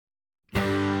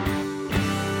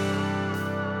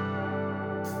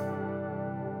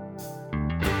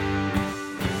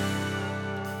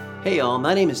Hey y'all,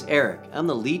 my name is Eric. I'm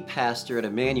the lead pastor at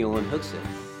Emmanuel in Hooksett.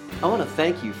 I want to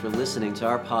thank you for listening to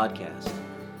our podcast.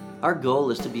 Our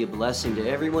goal is to be a blessing to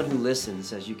everyone who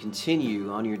listens as you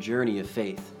continue on your journey of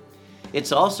faith.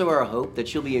 It's also our hope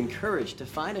that you'll be encouraged to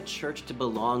find a church to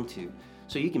belong to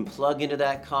so you can plug into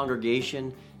that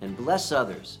congregation and bless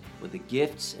others with the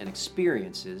gifts and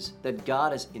experiences that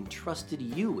God has entrusted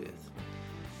you with.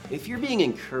 If you're being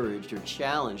encouraged or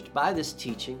challenged by this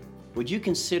teaching, would you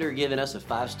consider giving us a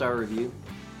 5-star review?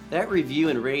 That review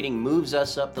and rating moves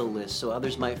us up the list so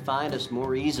others might find us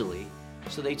more easily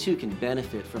so they too can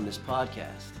benefit from this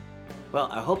podcast. Well,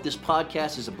 I hope this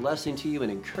podcast is a blessing to you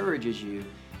and encourages you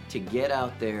to get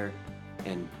out there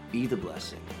and be the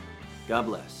blessing. God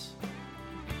bless.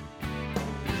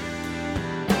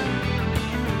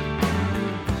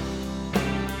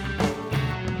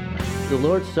 The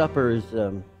Lord's Supper is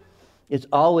it's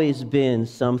always been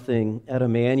something at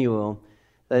Emmanuel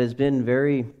that has been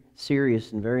very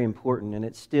serious and very important, and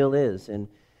it still is. And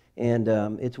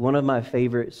it's one of my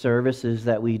favorite services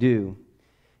that we do.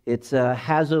 It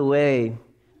has a way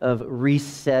of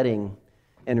resetting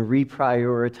and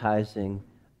reprioritizing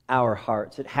our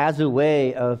hearts. It has a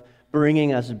way of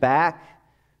bringing us back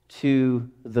to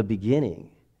the beginning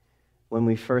when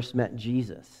we first met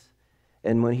Jesus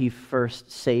and when He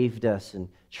first saved us and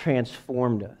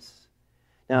transformed us.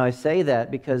 Now, I say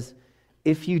that because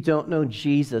if you don't know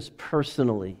Jesus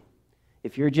personally,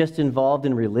 if you're just involved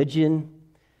in religion,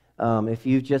 if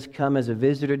you've just come as a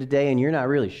visitor today and you're not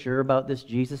really sure about this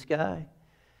Jesus guy,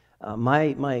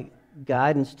 my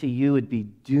guidance to you would be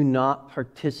do not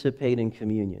participate in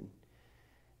communion.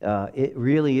 It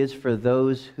really is for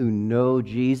those who know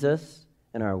Jesus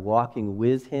and are walking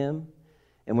with Him.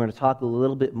 And we're going to talk a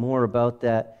little bit more about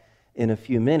that in a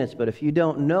few minutes, but if you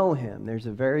don't know Him, there's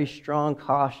a very strong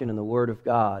caution in the Word of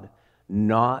God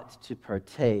not to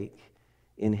partake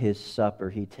in His supper.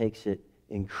 He takes it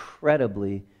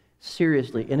incredibly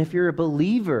seriously. And if you're a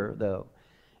believer, though,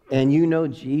 and you know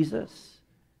Jesus,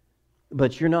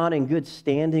 but you're not in good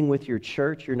standing with your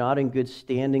church, you're not in good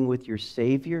standing with your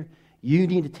Savior, you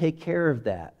need to take care of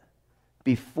that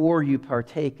before you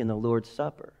partake in the Lord's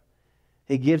Supper.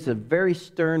 He gives a very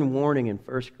stern warning in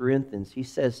 1 Corinthians. He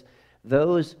says,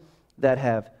 those that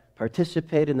have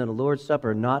participated in the Lord's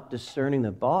Supper are not discerning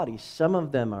the body. Some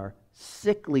of them are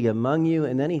sickly among you.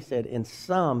 And then he said, and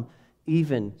some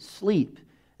even sleep.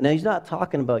 Now, he's not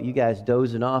talking about you guys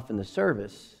dozing off in the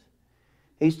service.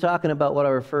 He's talking about what I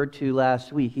referred to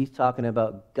last week. He's talking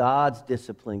about God's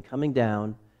discipline coming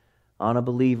down on a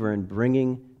believer and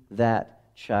bringing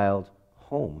that child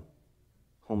home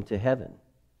to heaven.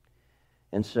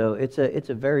 And so it's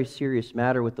a very serious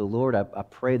matter with the Lord. I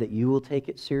pray that you will take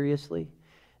it seriously.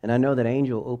 And I know that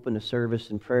Angel will open the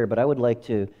service in prayer, but I would like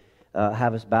to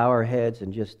have us bow our heads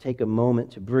and just take a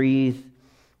moment to breathe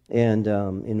and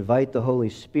invite the Holy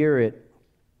Spirit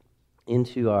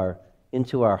into our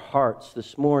hearts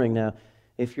this morning. Now,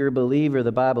 if you're a believer,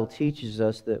 the Bible teaches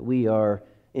us that we are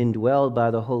indwelled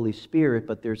by the Holy Spirit,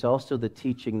 but there's also the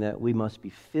teaching that we must be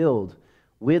filled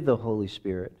with the Holy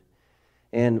Spirit.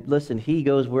 And listen, He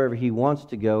goes wherever He wants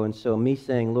to go. And so me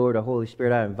saying, Lord, the Holy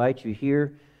Spirit, I invite you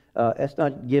here, that's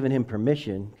not giving Him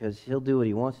permission because He'll do what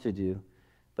He wants to do.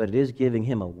 But it is giving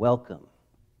Him a welcome.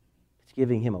 It's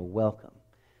giving Him a welcome.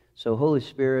 So Holy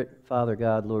Spirit, Father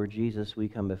God, Lord Jesus, we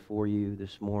come before you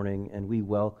this morning and we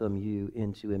welcome you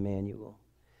into Emmanuel.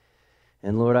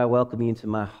 And Lord, I welcome you into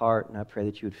my heart and I pray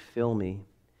that you would fill me,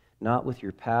 not with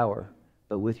your power,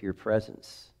 but with your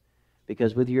presence.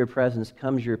 Because with your presence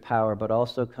comes your power, but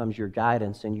also comes your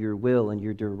guidance and your will and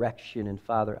your direction. And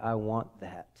Father, I want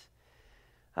that.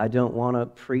 I don't want to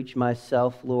preach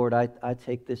myself, Lord. I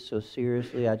take this so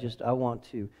seriously. I want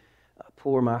to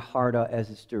pour my heart out as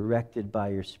it's directed by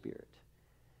your Spirit.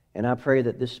 And I pray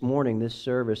that this morning, this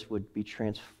service would be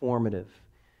transformative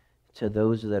to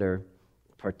those that are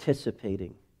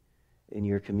participating in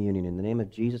your communion. In the name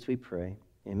of Jesus we pray.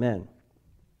 Amen.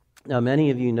 Now, many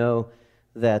of you know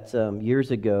that years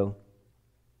ago,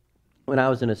 when I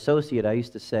was an associate, I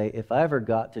used to say, if I ever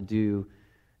got to do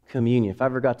communion, if I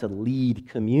ever got to lead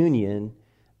communion,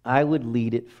 I would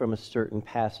lead it from a certain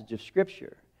passage of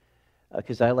Scripture,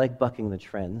 because I like bucking the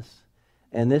trends.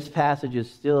 And this passage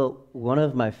is still one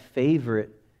of my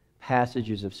favorite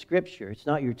passages of Scripture. It's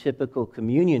not your typical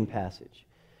communion passage,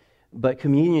 but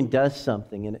communion does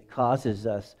something, and it causes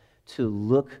us to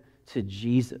look to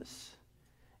Jesus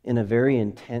in a very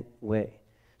intent way.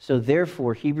 So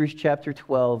therefore, Hebrews chapter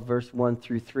 12, verse 1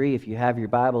 through 3, if you have your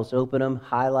Bibles, open them,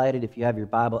 highlight it. If you have your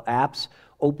Bible apps,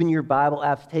 open your Bible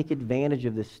apps. Take advantage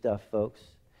of this stuff, folks.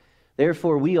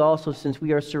 Therefore, we also, since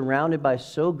we are surrounded by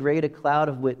so great a cloud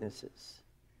of witnesses,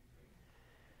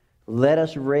 Let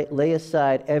us lay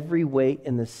aside every weight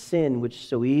and the sin which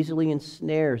so easily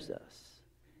ensnares us,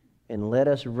 and let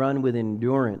us run with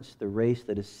endurance the race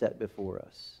that is set before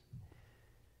us.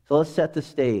 So let's set the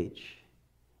stage.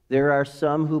 There are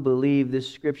some who believe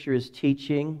this scripture is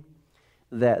teaching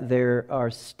that there are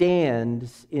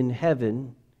stands in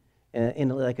heaven, in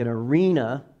like an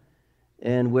arena,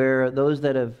 and where those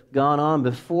that have gone on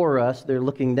before us, they're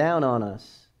looking down on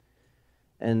us.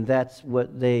 And that's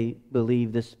what they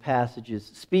believe this passage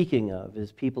is speaking of,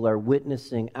 is people are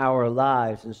witnessing our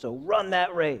lives, and so run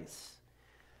that race.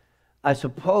 I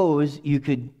suppose you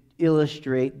could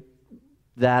illustrate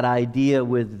that idea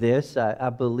with this.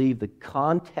 I believe the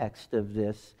context of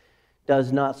this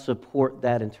does not support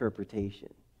that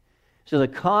interpretation. So the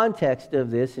context of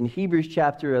this in Hebrews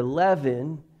chapter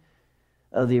 11,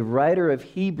 the writer of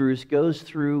Hebrews goes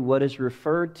through what is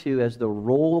referred to as the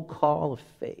roll call of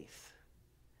faith.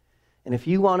 And if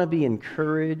you want to be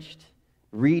encouraged,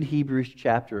 read Hebrews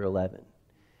chapter 11.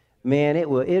 Man, it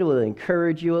will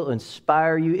encourage you, it will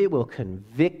inspire you, it will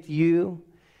convict you.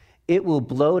 It will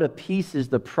blow to pieces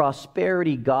the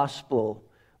prosperity gospel,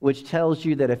 which tells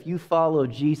you that if you follow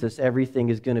Jesus, everything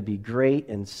is going to be great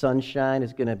and sunshine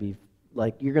is going to be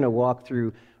like you're going to walk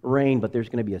through rain, but there's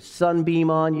going to be a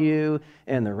sunbeam on you,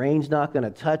 and the rain's not going to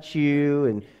touch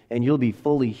you, and you'll be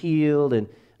fully healed. And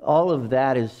all of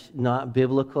that is not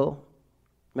biblical.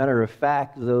 Matter of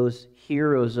fact, those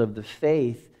heroes of the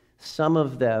faith, some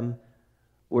of them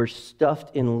were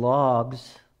stuffed in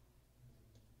logs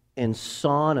and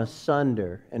sawn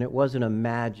asunder, and it wasn't a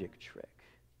magic trick.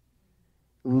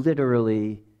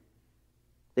 Literally,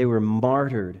 they were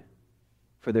martyred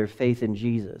for their faith in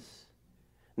Jesus.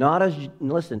 Not as a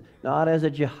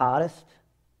jihadist.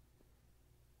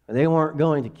 They weren't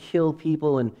going to kill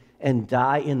people and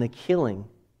die in the killing.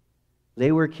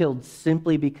 They were killed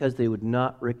simply because they would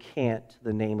not recant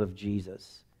the name of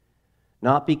Jesus.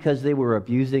 Not because they were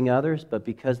abusing others, but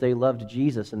because they loved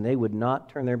Jesus and they would not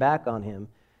turn their back on him.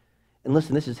 And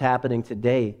listen, this is happening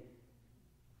today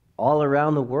all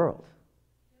around the world.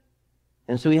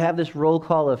 And so we have this roll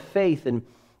call of faith, and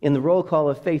in the roll call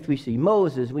of faith we see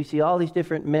Moses, we see all these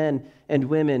different men and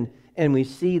women, and we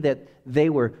see that they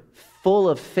were full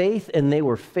of faith and they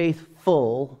were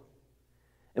faithful.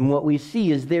 And what we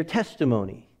see is their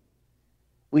testimony.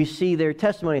 We see their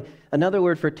testimony. Another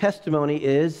word for testimony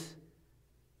is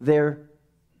their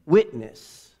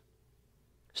witness.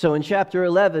 So in chapter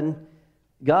 11,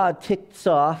 God ticks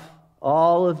off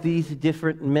all of these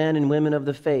different men and women of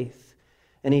the faith,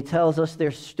 and he tells us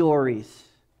their stories.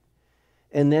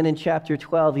 And then in chapter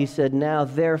 12, he said, now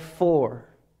therefore,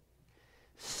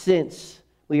 since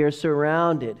we are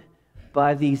surrounded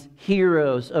by these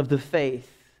heroes of the faith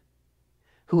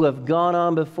who have gone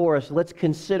on before us, let's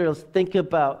think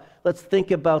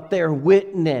about their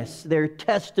witness, their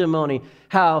testimony.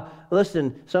 How,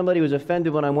 listen, somebody was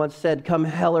offended when I once said, come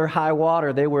hell or high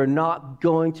water, they were not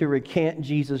going to recant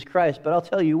Jesus Christ. But I'll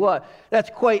tell you what, that's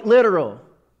quite literal.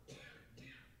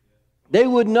 They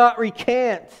would not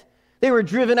recant. They were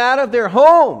driven out of their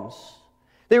homes.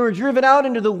 They were driven out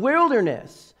into the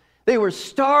wilderness. They were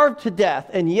starved to death,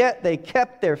 and yet they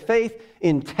kept their faith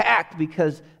intact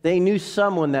because they knew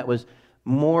someone that was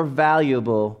more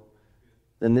valuable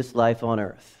than this life on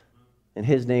earth. And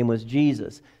his name was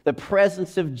Jesus. The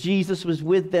presence of Jesus was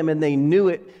with them, and they knew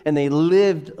it, and they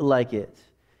lived like it.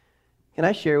 Can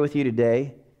I share with you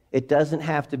today, it doesn't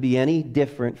have to be any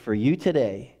different for you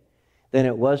today than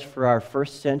it was for our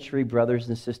first century brothers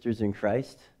and sisters in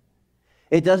Christ.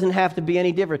 It doesn't have to be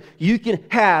any different. You can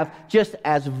have just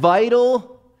as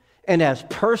vital and as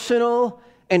personal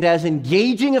and as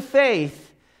engaging a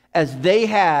faith as they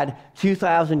had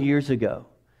 2,000 years ago.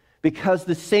 Because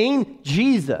the same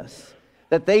Jesus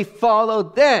that they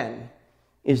followed then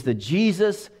is the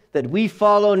Jesus that we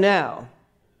follow now.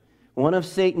 One of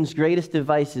Satan's greatest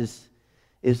devices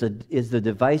is the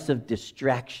device of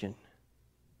distraction.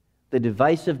 The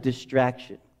device of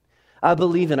distraction. I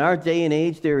believe in our day and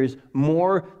age there is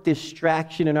more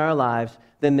distraction in our lives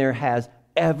than there has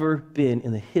ever been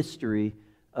in the history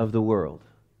of the world.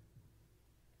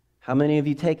 How many of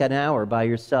you take an hour by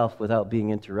yourself without being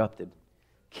interrupted?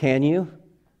 Can you?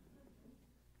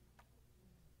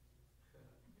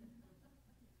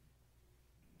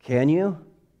 Can you?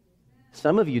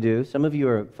 Some of you do. Some of you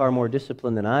are far more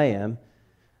disciplined than I am.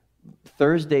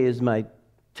 Thursday is my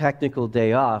technical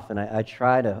day off, and I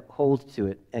try to hold to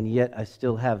it, and yet I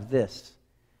still have this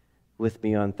with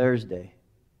me on Thursday.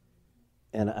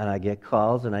 And I get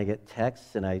calls and I get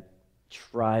texts, and I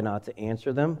try not to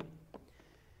answer them.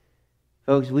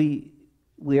 Folks, we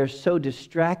are so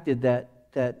distracted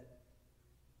that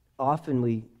often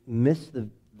we miss the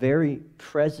very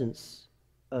presence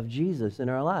of Jesus in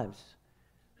our lives.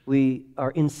 We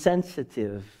are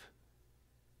insensitive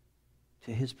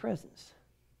to his presence.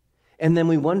 And then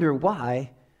we wonder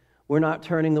why we're not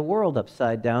turning the world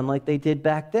upside down like they did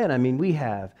back then. I mean, we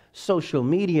have social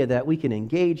media that we can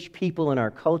engage people in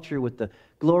our culture with the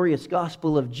glorious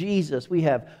gospel of Jesus. We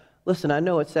have, listen, I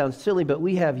know it sounds silly, but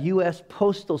we have U.S.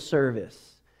 Postal Service.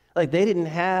 Like, they didn't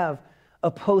have a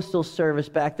postal service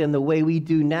back then the way we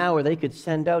do now, where they could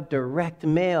send out direct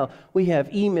mail. We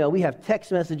have email, we have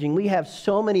text messaging, we have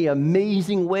so many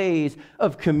amazing ways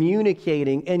of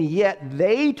communicating, and yet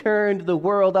they turned the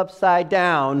world upside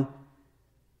down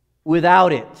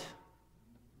without it.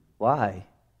 Why?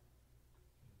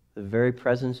 The very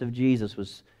presence of Jesus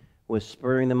was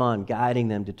spurring them on, guiding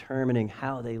them, determining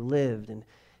how they lived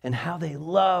and how they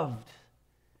loved.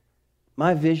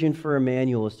 My vision for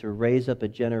Emmanuel is to raise up a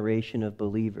generation of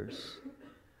believers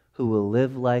who will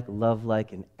live like, love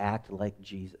like, and act like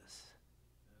Jesus.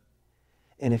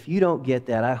 And if you don't get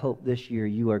that, I hope this year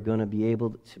you are going to be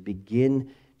able to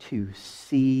begin to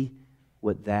see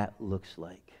what that looks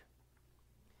like.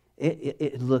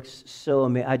 It looks so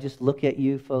amazing. I just look at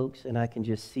you folks and I can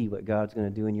just see what God's going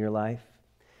to do in your life.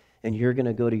 And you're going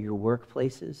to go to your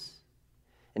workplaces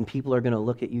and people are going to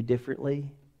look at you differently.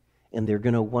 And they're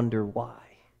going to wonder why.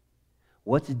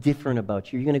 What's different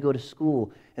about you? You're going to go to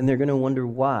school, and they're going to wonder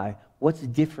why. What's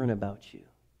different about you?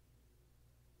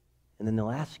 And then they'll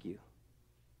ask you,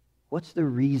 what's the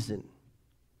reason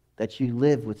that you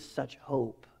live with such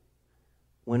hope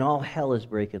when all hell is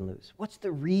breaking loose? What's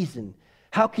the reason?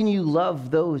 How can you love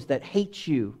those that hate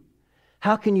you?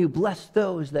 How can you bless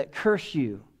those that curse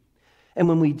you? And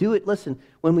when we do it, listen,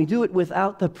 when we do it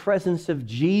without the presence of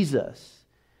Jesus,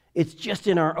 it's just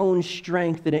in our own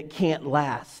strength and it can't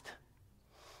last.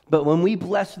 But when we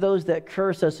bless those that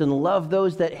curse us and love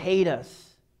those that hate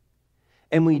us,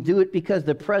 and we do it because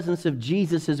the presence of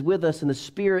Jesus is with us and the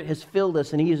Spirit has filled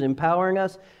us and he is empowering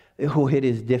us, oh, it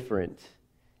is different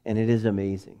and it is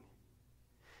amazing.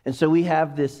 And so we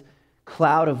have this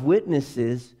cloud of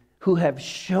witnesses who have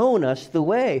shown us the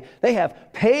way. They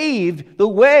have paved the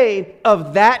way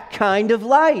of that kind of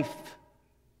life.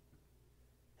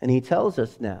 And he tells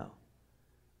us now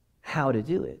how to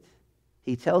do it.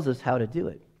 He tells us how to do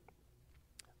it.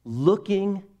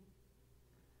 Looking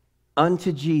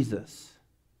unto Jesus.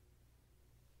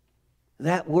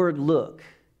 That word look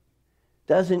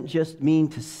doesn't just mean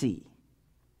to see.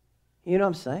 You know what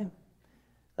I'm saying?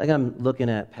 Like I'm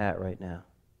looking at Pat right now.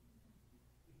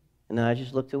 And then I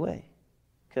just looked away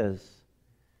because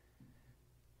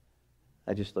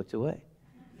I just looked away.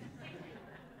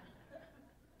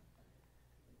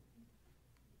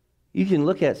 You can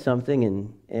look at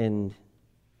something and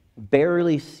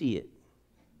barely see it.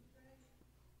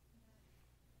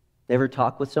 Ever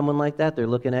talk with someone like that? They're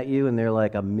looking at you and they're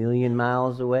like a million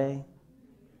miles away.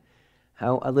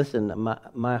 Listen,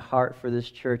 my heart for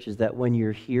this church is that when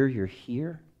you're here, you're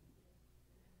here.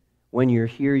 When you're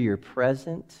here, you're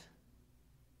present.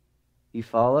 You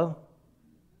follow?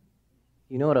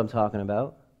 You know what I'm talking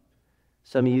about.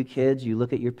 Some of you kids, you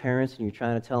look at your parents and you're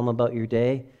trying to tell them about your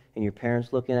day, and your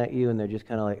parents looking at you and they're just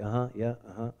kind of like, yeah,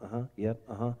 yep,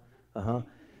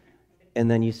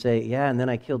 and then you say, yeah, and then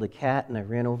I killed a cat and I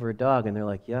ran over a dog, and they're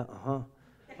like, yeah,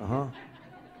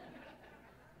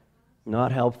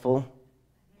 Not helpful.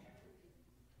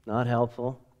 Not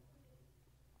helpful.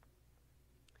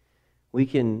 We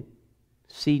can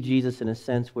see Jesus in a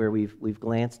sense where we've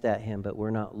glanced at him, but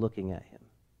we're not looking at him.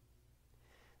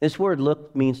 This word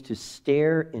look means to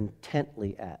stare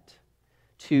intently at,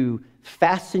 to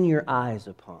fasten your eyes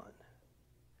upon.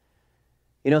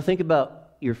 You know, think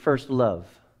about your first love.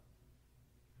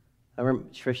 I remember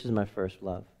Trish is my first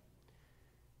love.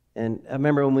 And I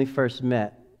remember when we first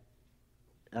met,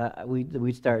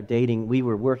 we'd start dating. We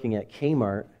were working at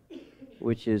Kmart,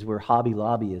 which is where Hobby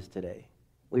Lobby is today.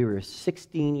 We were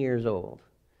 16 years old.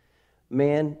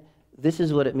 Man, this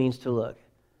is what it means to look.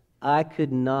 I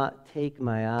could not take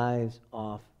my eyes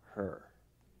off her.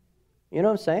 You know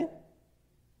what I'm saying?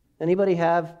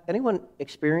 Anyone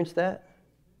experienced that?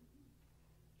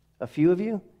 A few of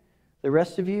you? The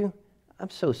rest of you? I'm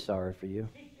so sorry for you.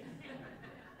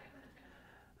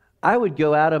 I would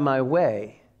go out of my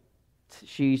way.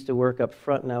 She used to work up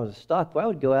front and I was a stock boy. I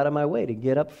would go out of my way to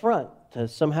get up front, to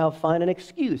somehow find an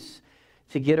excuse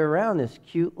to get around this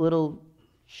cute little,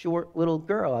 short little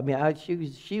girl. I mean,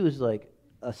 she was like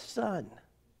a sun.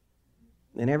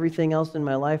 And everything else in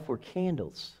my life were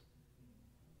candles.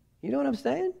 You know what I'm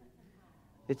saying?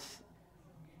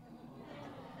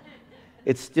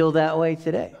 It's still that way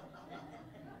today.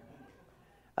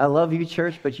 I love you,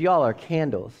 church, but y'all are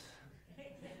candles.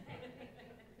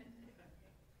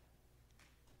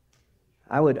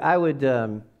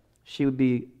 She would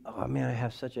be, oh man, I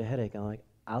have such a headache. I'm like,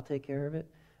 I'll take care of it.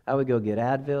 I would go get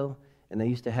Advil, and they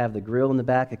used to have the grill in the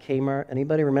back of Kmart.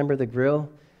 Anybody remember the grill?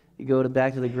 You go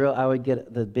back to the grill, I would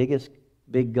get the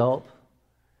big gulp.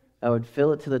 I would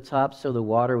fill it to the top so the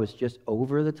water was just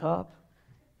over the top,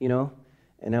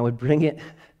 and I would bring it,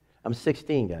 I'm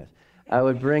 16, guys. I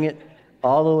would bring it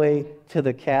all the way to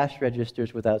the cash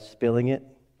registers without spilling it,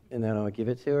 and then I would give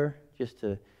it to her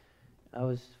I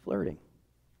was flirting.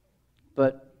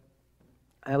 But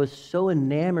I was so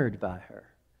enamored by her.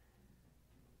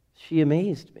 She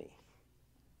amazed me.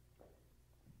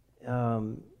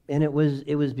 And it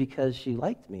was because she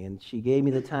liked me, and she gave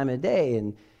me the time of day,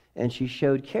 and she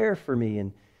showed care for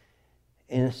me.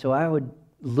 And so I would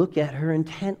look at her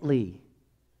intently.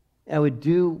 I would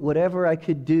do whatever I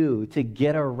could do to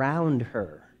get around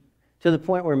her, to the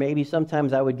point where maybe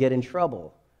sometimes I would get in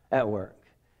trouble at work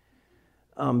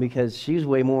because she's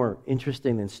way more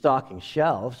interesting than stocking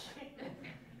shelves,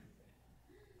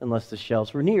 unless the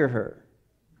shelves were near her.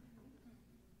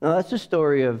 Now, that's a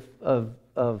story of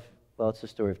it's a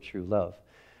story of true love.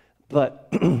 But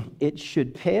it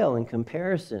should pale in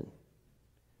comparison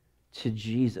to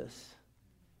Jesus.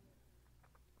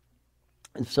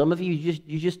 And some of you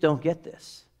just don't get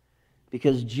this.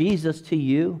 Because Jesus to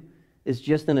you is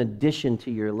just an addition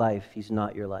to your life. He's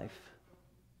not your life.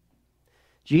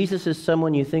 Jesus is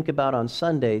someone you think about on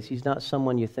Sundays. He's not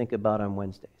someone you think about on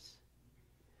Wednesdays.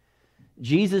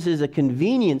 Jesus is a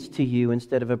convenience to you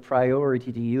instead of a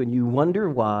priority to you, and you wonder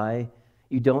why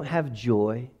you don't have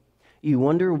joy. You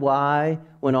wonder why,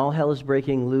 when all hell is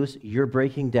breaking loose, you're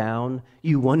breaking down.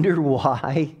 You wonder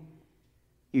why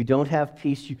you don't have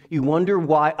peace. You wonder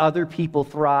why other people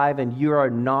thrive and you are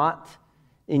not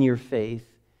in your faith.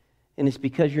 And it's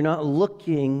because you're not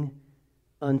looking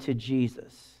unto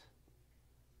Jesus.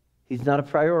 He's not a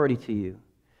priority to you.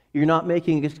 You're not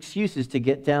making excuses to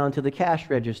get down to the cash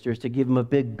registers to give him a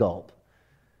big gulp.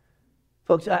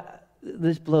 Folks,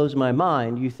 this blows my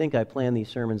mind. You think I plan these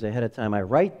sermons ahead of time. I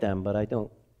write them, but I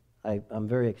don't. I'm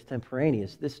very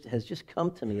extemporaneous. This has just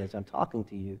come to me as I'm talking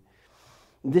to you.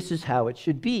 This is how it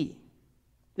should be.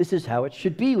 This is how it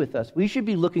should be with us. We should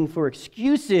be looking for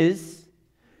excuses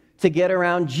to get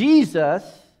around Jesus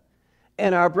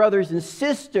and our brothers and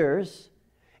sisters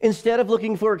instead of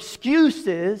looking for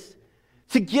excuses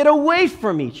to get away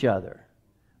from each other.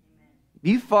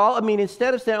 You follow? I mean,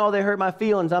 instead of saying, oh, they hurt my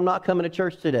feelings, I'm not coming to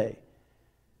church today.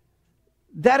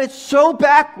 That is so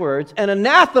backwards and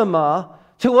anathema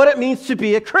to what it means to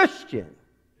be a Christian.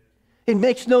 It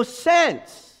makes no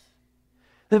sense.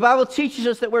 The Bible teaches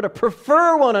us that we're to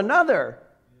prefer one another.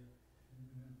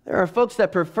 There are folks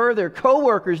that prefer their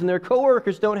coworkers, and their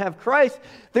coworkers don't have Christ.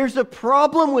 There's a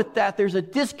problem with that. There's a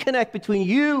disconnect between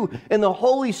you and the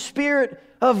Holy Spirit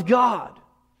of God.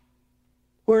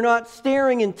 We're not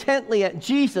staring intently at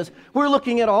Jesus. We're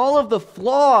looking at all of the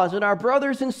flaws in our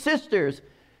brothers and sisters,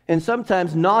 and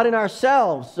sometimes not in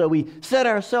ourselves. So we set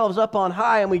ourselves up on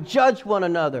high, and we judge one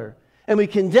another, and we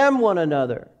condemn one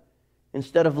another,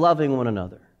 instead of loving one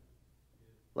another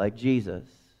like Jesus.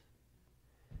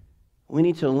 We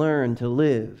need to learn to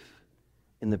live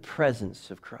in the presence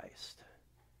of Christ.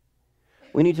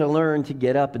 We need to learn to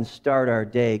get up and start our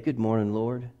day. Good morning,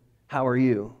 Lord. How are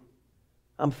you?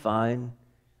 I'm fine.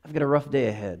 I've got a rough day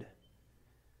ahead.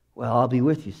 Well, I'll be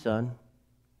with you, son.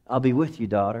 I'll be with you,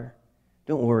 daughter.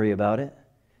 Don't worry about it.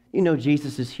 You know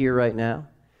Jesus is here right now.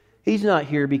 He's not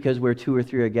here because where two or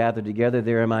three are gathered together,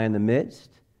 there am I in the midst.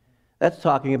 That's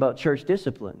talking about church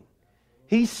discipline.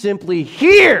 He's simply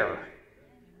here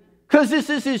because this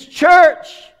is his church.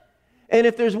 And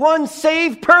if there's one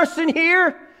saved person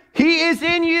here, he is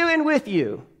in you and with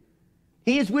you.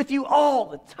 He is with you all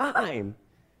the time.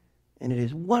 And it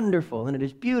is wonderful and it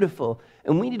is beautiful.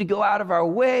 And we need to go out of our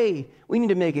way. We need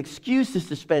to make excuses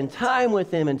to spend time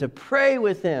with him and to pray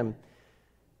with him.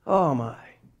 Oh my.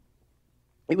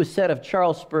 It was said of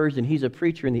Charles Spurgeon, he's a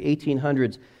preacher in the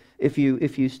 1800s. If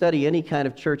you study any kind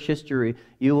of church history,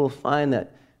 you will find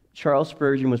that Charles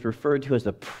Spurgeon was referred to as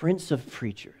the Prince of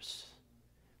Preachers.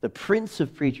 The Prince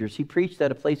of Preachers. He preached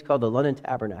at a place called the London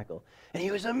Tabernacle. And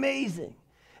he was amazing.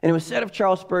 And it was said of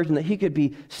Charles Spurgeon that he could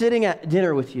be sitting at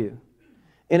dinner with you,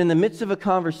 and in the midst of a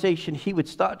conversation, he would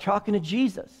start talking to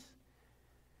Jesus.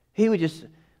 He would just,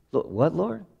 what,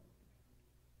 Lord?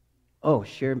 Oh,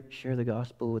 share the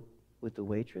gospel with the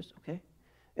waitress? Okay.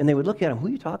 And they would look at him, who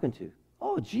are you talking to?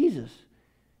 Oh, Jesus.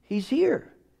 He's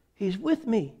here. He's with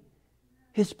me.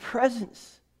 His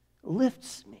presence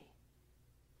lifts me.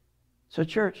 So,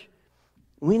 church,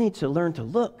 we need to learn to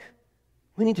look.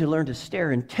 We need to learn to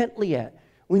stare intently at.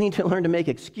 We need to learn to make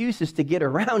excuses to get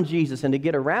around Jesus and to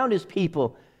get around his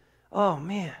people. Oh,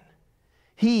 man.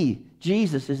 He,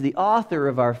 Jesus, is the author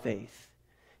of our faith.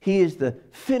 He is the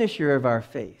finisher of our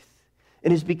faith.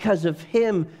 It is because of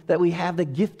Him that we have the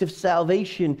gift of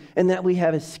salvation and that we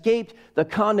have escaped the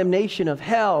condemnation of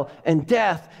hell and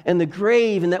death and the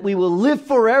grave and that we will live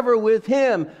forever with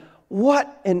Him.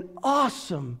 What an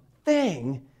awesome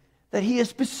thing that He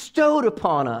has bestowed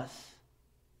upon us,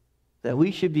 that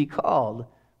we should be called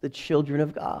the children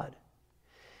of God.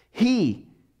 He,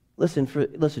 listen, for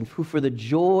the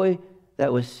joy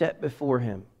that was set before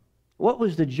Him. What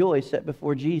was the joy set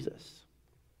before Jesus?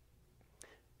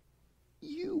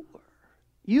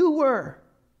 You were.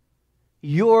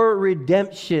 Your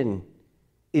redemption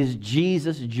is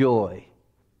Jesus' joy.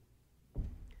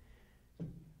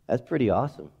 That's pretty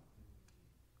awesome.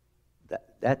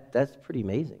 That's pretty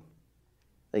amazing.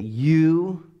 That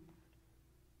you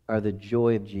are the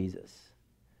joy of Jesus.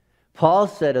 Paul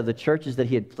said of the churches that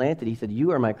he had planted, he said,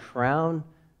 you are my crown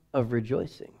of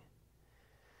rejoicing.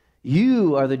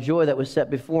 You are the joy that was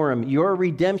set before Him, your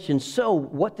redemption. So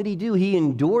what did He do? He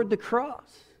endured the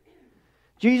cross.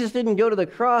 Jesus didn't go to the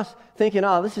cross thinking,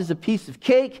 oh, this is a piece of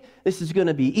cake. This is going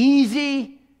to be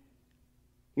easy.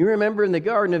 You remember in the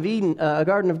Garden of Eden,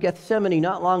 Garden of Gethsemane,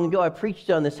 not long ago, I preached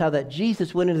on this, how that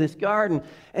Jesus went into this garden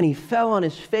and He fell on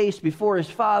His face before His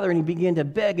Father and He began to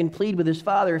beg and plead with His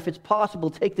Father, if it's possible,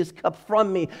 take this cup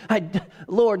from me.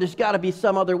 Lord, there's got to be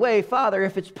some other way. Father,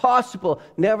 if it's possible,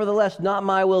 nevertheless, not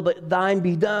my will, but thine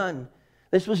be done.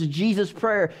 This was Jesus'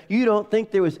 prayer. You don't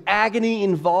think there was agony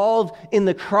involved in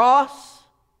the cross?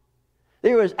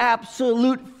 There was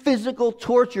absolute physical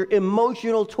torture,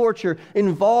 emotional torture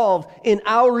involved in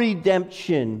our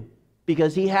redemption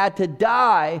because He had to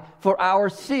die for our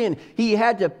sin. He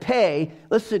had to pay,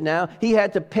 listen now, He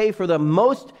had to pay for the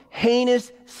most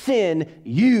heinous sin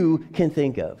you can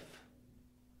think of.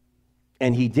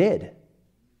 And He did.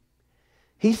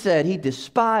 He said He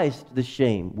despised the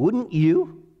shame. Wouldn't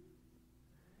you?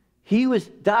 He was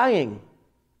dying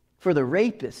for the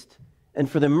rapist and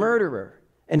for the murderer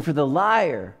and for the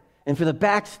liar, and for the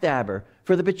backstabber,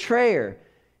 for the betrayer.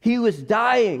 He was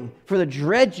dying for the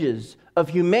dregs of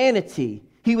humanity.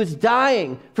 He was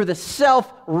dying for the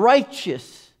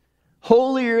self-righteous,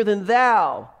 holier than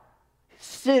thou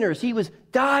sinners. He was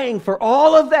dying for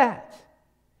all of that.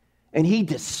 And He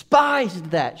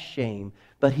despised that shame,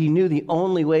 but He knew the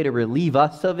only way to relieve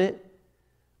us of it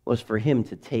was for Him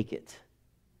to take it.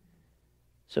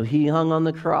 So He hung on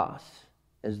the cross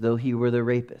as though He were the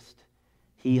rapist.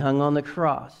 He hung on the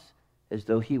cross as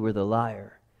though He were the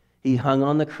liar. He hung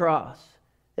on the cross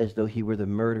as though He were the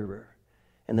murderer.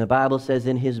 And the Bible says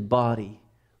in His body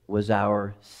was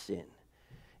our sin.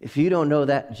 If you don't know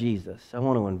that Jesus, I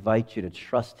want to invite you to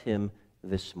trust Him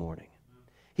this morning.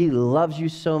 He loves you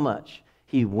so much,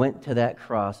 He went to that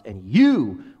cross and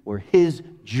you were His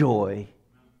joy.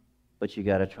 But you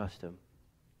got to trust Him.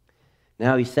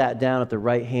 Now He sat down at the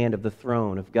right hand of the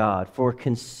throne of God. For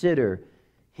consider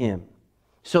Him.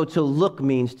 So to look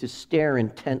means to stare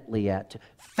intently at, to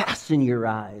fasten your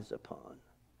eyes upon.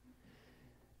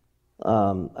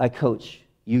 I coach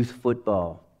youth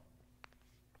football,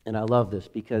 and I love this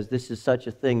because this is such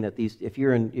a thing that if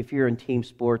you're in team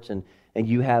sports and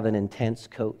you have an intense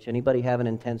coach. Anybody have an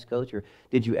intense coach, or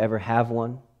did you ever have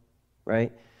one?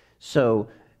 Right? So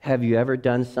have you ever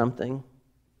done something?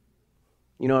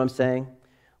 You know what I'm saying?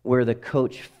 Where the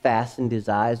coach fastened his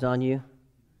eyes on you,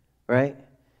 right?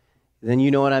 Then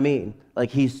you know what I mean. Like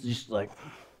he's just like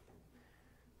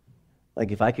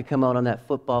if I could come out on that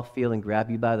football field and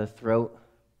grab you by the throat.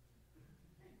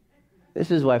 This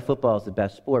is why football is the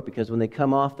best sport, because when they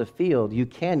come off the field, you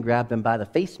can grab them by the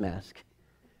face mask.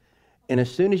 And as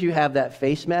soon as you have that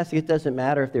face mask, it doesn't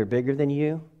matter if they're bigger than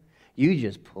you. You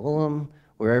just pull them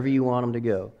wherever you want them to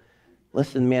go.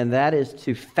 Listen, man, that is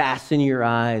to fasten your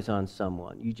eyes on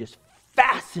someone. You just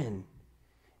fasten.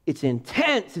 It's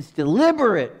intense. It's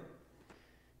deliberate.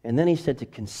 And then He said to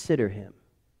consider Him.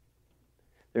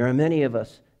 There are many of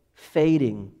us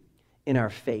fading in our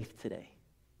faith today.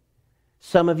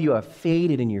 Some of you are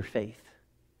faded in your faith.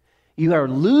 You are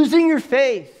losing your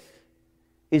faith.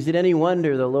 Is it any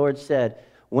wonder the Lord said,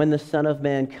 when the Son of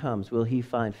Man comes, will He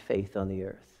find faith on the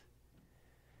earth?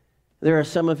 There are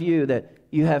some of you that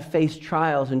you have faced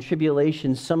trials and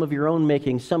tribulations, some of your own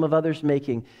making, some of others'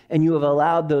 making, and you have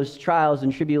allowed those trials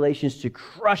and tribulations to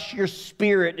crush your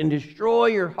spirit and destroy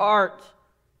your heart.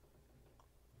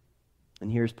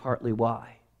 And here's partly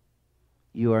why.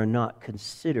 You are not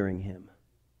considering Him.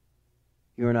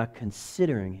 You are not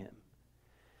considering Him.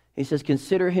 He says,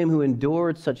 consider Him who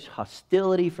endured such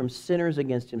hostility from sinners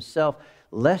against Himself,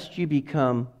 lest you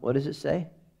become, what does it say?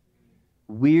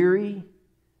 Weary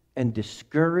and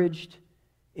discouraged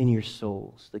in your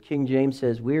souls. The King James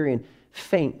says, weary and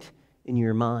faint in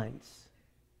your minds.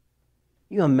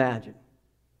 You imagine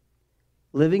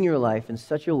living your life in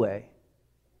such a way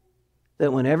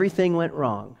that when everything went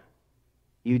wrong,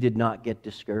 you did not get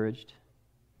discouraged.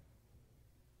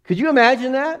 Could you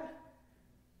imagine that?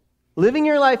 Living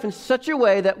your life in such a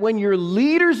way that when your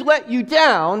leaders let you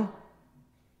down,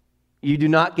 you do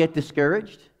not get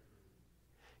discouraged.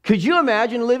 Could you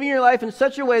imagine living your life in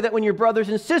such a way that when your brothers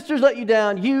and sisters let you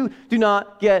down, you do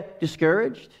not get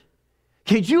discouraged?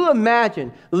 Could you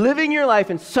imagine living your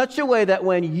life in such a way that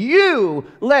when you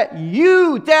let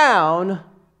you down,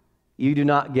 you do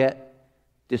not get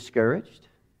discouraged?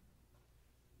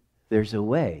 There's a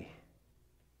way.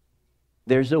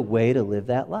 There's a way to live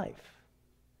that life.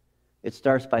 It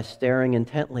starts by staring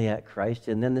intently at Christ,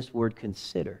 and then this word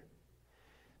consider.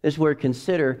 This word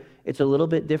consider, it's a little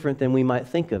bit different than we might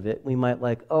think of it. We might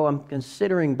I'm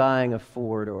considering buying a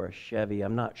Ford or a Chevy.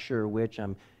 I'm not sure which.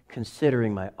 I'm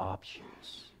considering my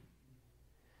options.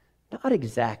 Not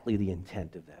exactly the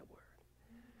intent of that word.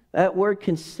 That word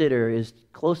consider is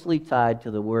closely tied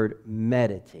to the word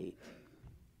meditate.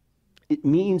 It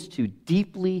means to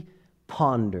deeply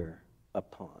ponder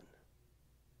upon,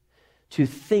 to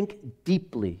think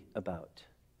deeply about.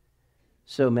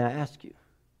 So may I ask you,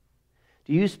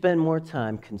 do you spend more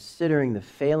time considering the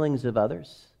failings of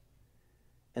others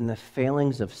and the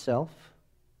failings of self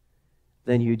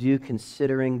than you do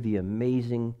considering the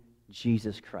amazing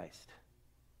Jesus Christ?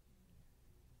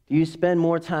 Do you spend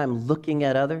more time looking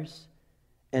at others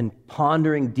and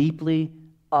pondering deeply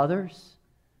others,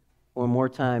 or more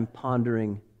time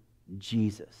pondering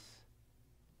Jesus?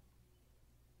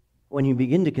 When you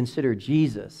begin to consider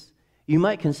Jesus, you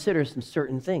might consider some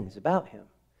certain things about him.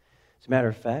 As a matter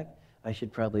of fact, I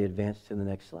should probably advance to the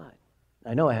next slide.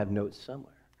 I know I have notes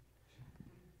somewhere.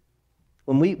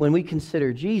 When we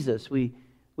consider Jesus, we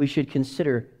should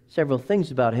consider several things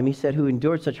about him. He said, who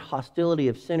endured such hostility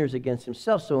of sinners against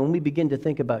himself. So when we begin to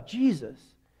think about Jesus,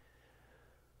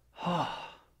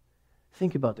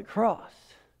 think about the cross.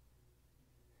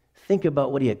 Think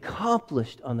about what he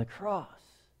accomplished on the cross.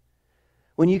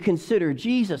 When you consider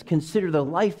Jesus, consider the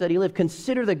life that he lived.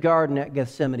 Consider the garden at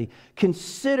Gethsemane.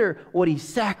 Consider what he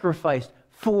sacrificed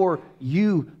for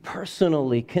you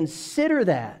personally. Consider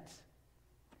that.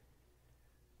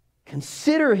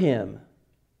 Consider him.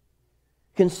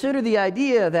 Consider the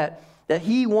idea that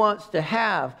he wants to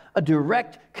have a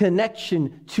direct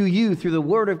connection to you through the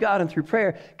Word of God and through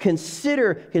prayer.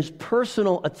 Consider his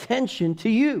personal attention to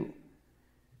you.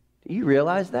 Do you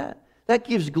realize that? That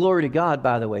gives glory to God,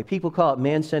 by the way. People call it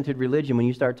man-centered religion when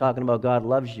you start talking about God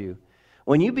loves you.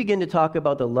 When you begin to talk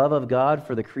about the love of God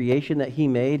for the creation that he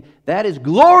made, that is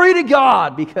glory to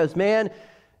God, because, man,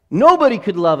 nobody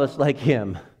could love us like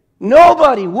him.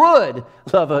 Nobody would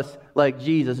love us like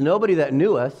Jesus. Nobody that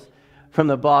knew us from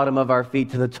the bottom of our feet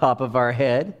to the top of our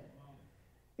head.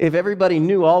 If everybody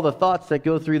knew all the thoughts that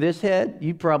go through this head,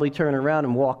 you'd probably turn around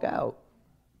and walk out.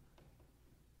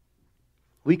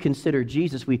 We consider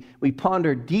Jesus. We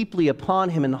ponder deeply upon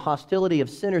him and the hostility of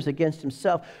sinners against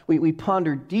himself. We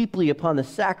ponder deeply upon the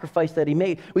sacrifice that he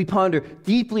made. We ponder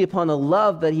deeply upon the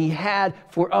love that he had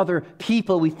for other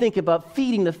people. We think about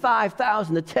feeding the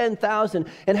 5,000, the 10,000,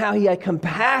 and how he had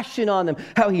compassion on them.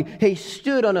 How he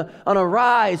stood on a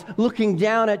rise looking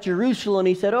down at Jerusalem.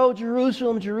 He said, "Oh,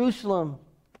 Jerusalem, Jerusalem,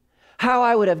 how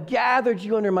I would have gathered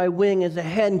you under my wing as a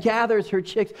hen gathers her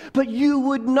chicks, but you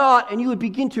would not." And you would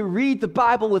begin to read the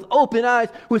Bible with open eyes,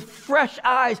 with fresh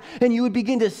eyes, and you would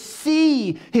begin to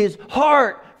see his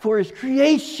heart for his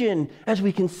creation as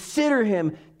we consider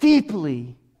him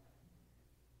deeply.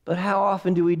 But how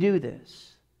often do we do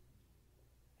this?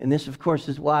 And this, of course,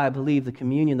 is why I believe the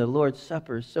communion, the Lord's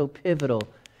Supper, is so pivotal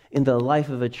in the life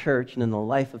of a church and in the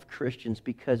life of Christians,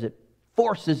 because it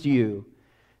forces you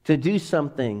to do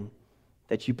something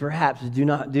that you perhaps do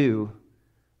not do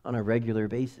on a regular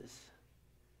basis.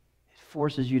 It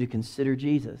forces you to consider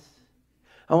Jesus.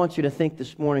 I want you to think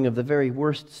this morning of the very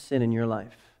worst sin in your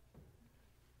life.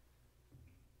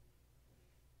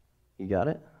 You got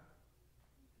it?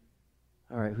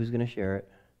 All right, who's going to share it?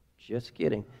 Just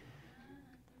kidding.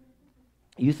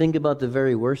 You think about the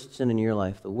very worst sin in your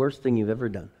life, the worst thing you've ever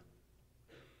done.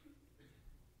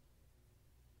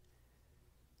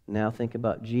 Now think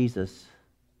about Jesus.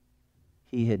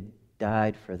 He had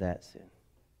died for that sin.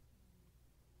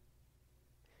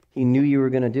 He knew you were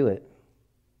going to do it.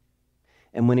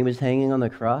 And when he was hanging on the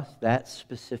cross, that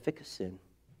specific sin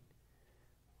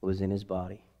was in his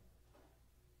body.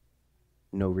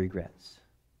 No regrets.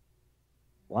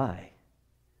 Why?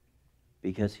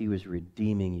 Because he was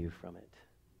redeeming you from it.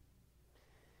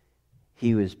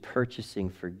 He was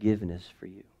purchasing forgiveness for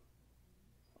you.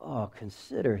 Oh,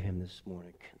 consider him this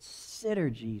morning. Consider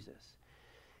Jesus.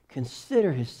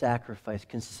 Consider his sacrifice.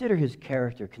 Consider his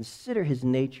character. Consider his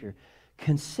nature.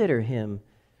 Consider him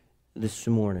this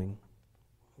morning.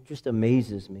 It just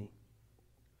amazes me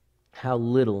how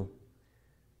little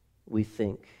we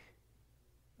think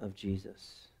of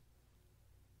Jesus.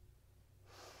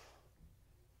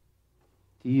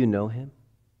 Do you know him?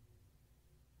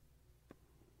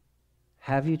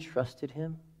 Have you trusted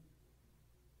him?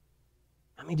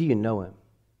 I mean, do you know him?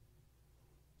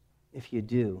 If you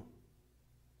do,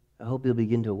 I hope you'll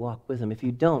begin to walk with him. If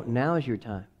you don't, now is your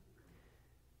time.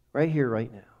 Right here,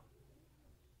 right now.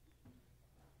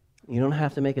 You don't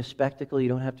have to make a spectacle. You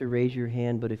don't have to raise your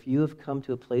hand. But if you have come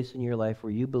to a place in your life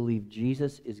where you believe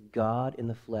Jesus is God in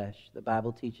the flesh, the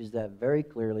Bible teaches that very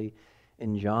clearly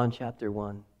in John chapter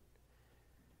 1.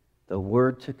 The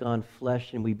Word took on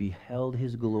flesh and we beheld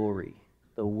his glory.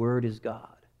 The Word is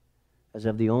God, as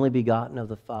of the only begotten of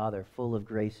the Father, full of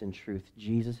grace and truth.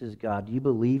 Jesus is God. Do you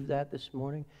believe that this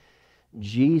morning?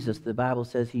 Jesus, the Bible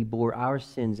says, he bore our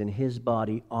sins in his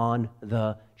body on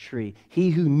the tree. He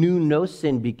who knew no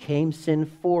sin became sin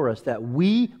for us, that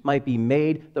we might be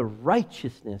made the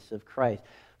righteousness of Christ.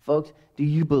 Folks, do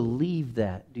you believe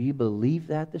that? Do you believe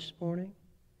that this morning?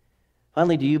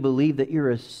 Finally, do you believe that you're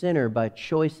a sinner by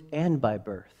choice and by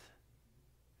birth?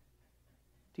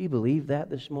 Do you believe that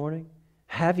this morning?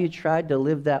 Have you tried to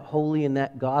live that holy and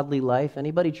that godly life?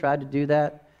 Anybody tried to do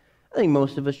that? I think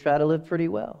most of us try to live pretty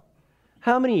well.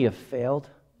 How many of you have failed?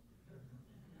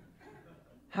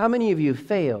 How many of you have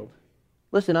failed?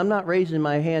 Listen, I'm not raising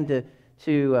my hand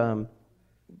to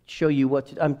show you what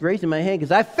to do. I'm raising my hand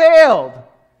because I failed.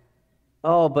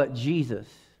 Oh, but Jesus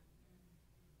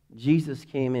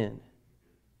came in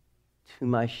to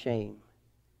my shame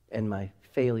and my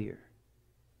failure.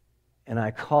 And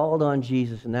I called on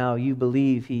Jesus, and now you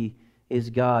believe he is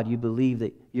God. You believe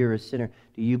that you're a sinner.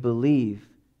 Do you believe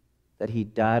that he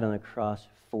died on the cross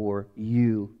for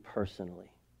you personally?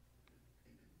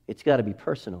 It's got to be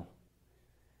personal.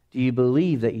 Do you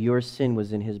believe that your sin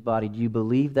was in his body? Do you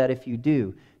believe that? If you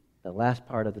do, the last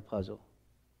part of the puzzle,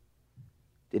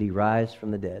 did he rise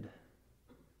from the dead?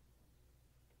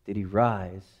 Did he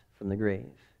rise from the grave?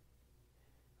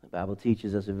 The Bible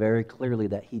teaches us very clearly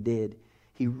that he did.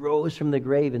 He rose from the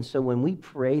grave. And so when we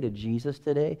pray to Jesus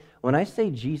today, when I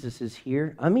say Jesus is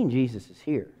here, I mean Jesus is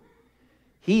here.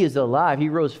 He is alive. He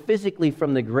rose physically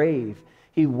from the grave.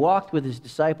 He walked with his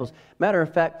disciples. Matter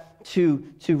of fact, to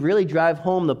really drive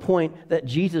home the point that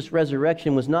Jesus'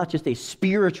 resurrection was not just a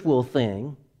spiritual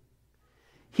thing,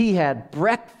 he had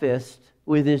breakfast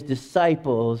with his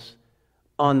disciples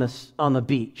on the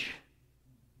beach.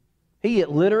 He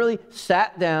literally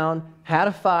sat down, had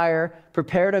a fire,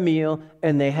 prepared a meal,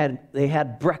 and they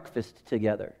had breakfast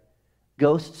together.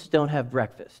 Ghosts don't have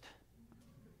breakfast.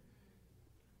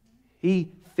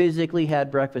 He physically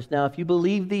had breakfast. Now, if you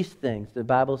believe these things, the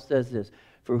Bible says this,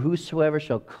 for whosoever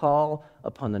shall call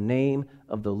upon the name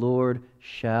of the Lord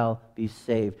shall be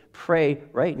saved. Pray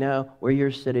right now where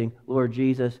you're sitting, Lord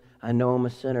Jesus, I know I'm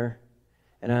a sinner,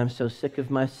 and I'm so sick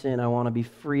of my sin. I want to be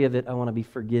free of it. I want to be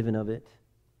forgiven of it.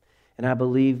 And I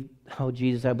believe, oh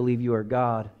Jesus, I believe you are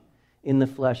God in the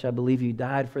flesh. I believe you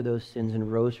died for those sins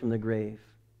and rose from the grave.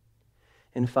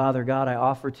 And Father God, I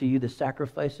offer to you the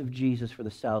sacrifice of Jesus for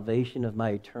the salvation of my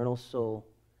eternal soul,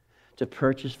 to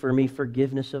purchase for me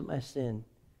forgiveness of my sin,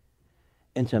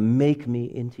 and to make me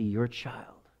into your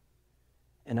child.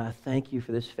 And I thank you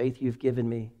for this faith you've given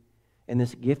me and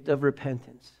this gift of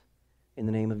repentance. In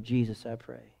the name of Jesus, I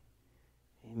pray.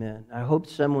 Amen. I hope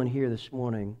someone here this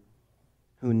morning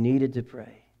who needed to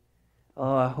pray.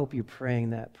 Oh, I hope you're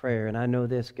praying that prayer. And I know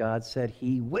this, God said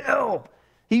he will.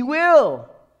 He will.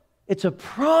 It's a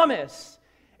promise.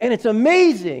 And it's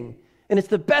amazing. And it's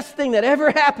the best thing that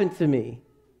ever happened to me.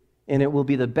 And it will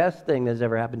be the best thing that's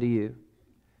ever happened to you.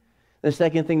 The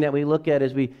second thing that we look at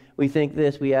is we think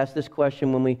this. We ask this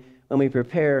question when we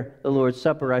prepare the Lord's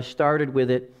Supper. I started with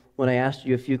it when I asked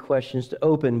you a few questions to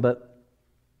open, but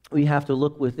we have to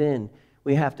look within.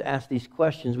 We have to ask these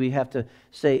questions. We have to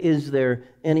say, is there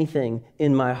anything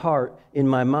in my heart, in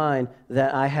my mind,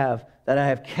 that I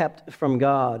have kept from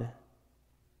God?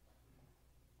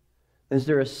 Is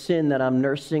there a sin that I'm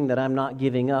nursing that I'm not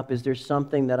giving up? Is there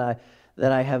something that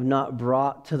I have not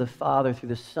brought to the Father through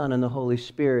the Son and the Holy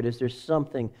Spirit? Is there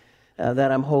something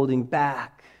that I'm holding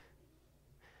back?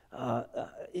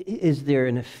 Is there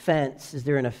an offense? Is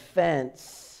there an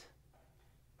offense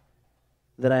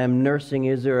that I am nursing?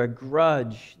 Is there a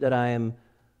grudge that I am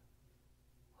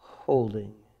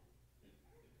holding?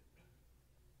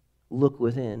 Look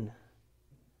within.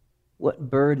 What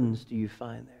burdens do you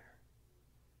find there?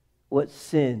 What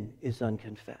sin is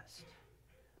unconfessed?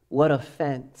 What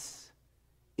offense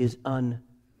is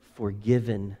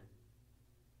unforgiven?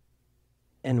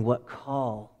 And what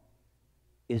call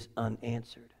is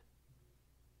unanswered?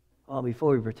 Well,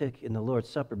 before we partake in the Lord's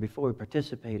Supper, before we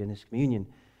participate in this communion,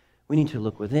 we need to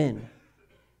look within.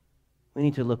 We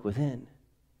need to look within.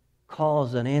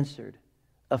 Calls unanswered,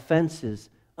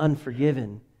 offenses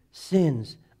unforgiven,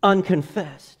 sins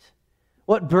unconfessed.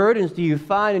 What burdens do you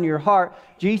find in your heart?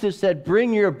 Jesus said,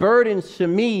 bring your burdens to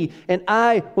me and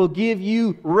I will give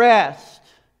you rest.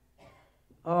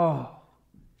 Oh,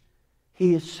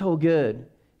 He is so good.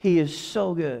 He is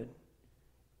so good.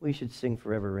 We should sing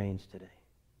Forever Reigns today.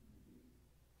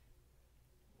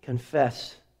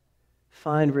 Confess,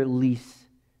 find release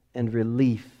and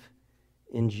relief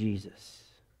in Jesus.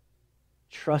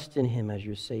 Trust in Him as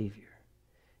your Savior.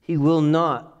 He will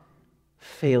not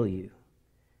fail you.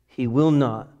 He will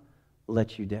not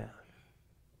let you down.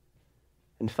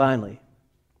 And finally,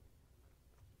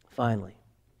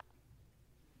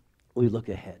 we look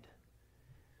ahead.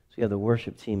 So we have the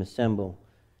worship team assemble.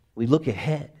 We look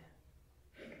ahead.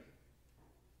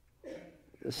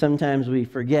 Sometimes we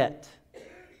forget.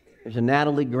 There's a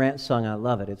Natalie Grant song, I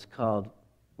love it. It's called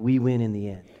We Win in the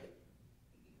End.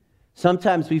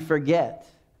 Sometimes we forget.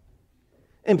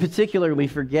 In particular, we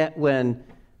forget when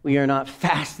we are not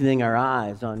fastening our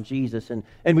eyes on Jesus, and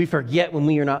we forget when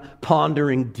we are not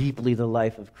pondering deeply the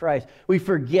life of Christ. We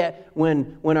forget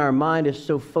when our mind is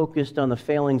so focused on the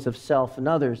failings of self and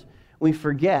others. We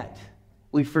forget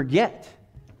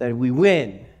that we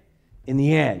win in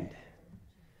the end.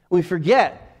 We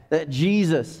forget that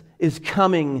Jesus is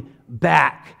coming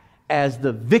back as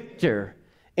the victor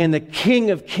and the King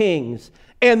of Kings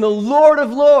and the Lord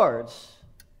of Lords.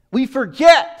 We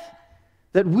forget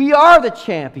that we are the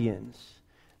champions,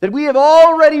 that we have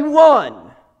already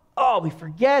won. Oh, we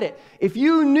forget it. If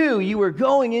you knew you were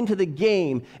going into the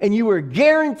game and you were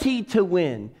guaranteed to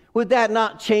win, would that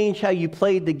not change how you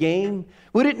played the game?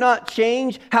 Would it not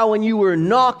change how when you were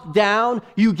knocked down,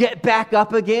 you get back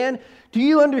up again? Do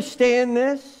you understand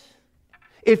this?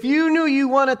 If you knew you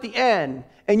won at the end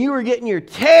and you were getting your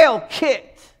tail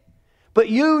kicked, but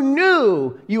you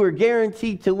knew you were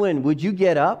guaranteed to win, would you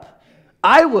get up?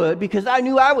 I would, because I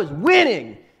knew I was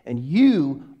winning, and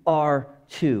you are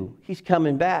too. He's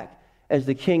coming back as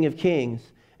the King of Kings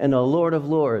and the Lord of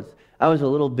Lords. I was a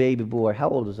little baby boy. How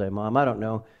old was I, Mom? I don't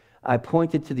know. You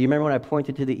remember when I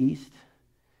pointed to the east?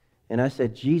 And I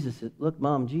said, look,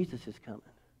 Mom, Jesus is coming.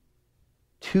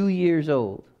 2 years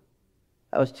old.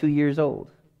 I was 2 years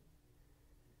old.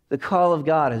 The call of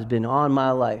God has been on my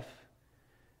life.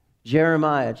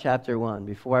 Jeremiah chapter 1,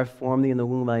 before I formed thee in the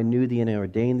womb, I knew thee and I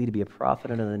ordained thee to be a prophet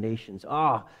unto the nations.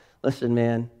 Listen,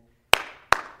 man,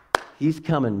 He's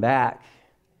coming back.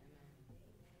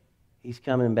 He's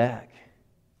coming back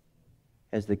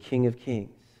as the King of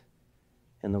Kings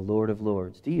and the Lord of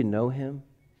Lords. Do you know Him?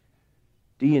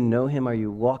 Do you know Him? Are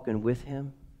you walking with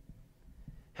Him?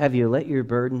 Have you let your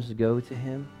burdens go to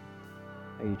Him?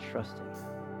 Are you trusting Him?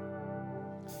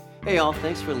 Hey, all,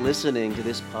 thanks for listening to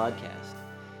this podcast.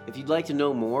 If you'd like to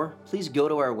know more, please go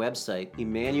to our website,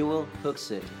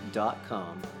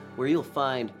 emmanuelhooksett.com, where you'll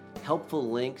find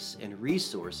helpful links and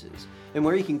resources, and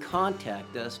where you can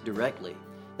contact us directly.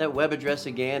 That web address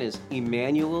again is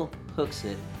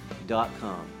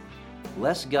emmanuelhooksett.com.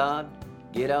 Bless God,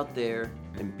 get out there,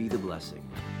 and be the blessing.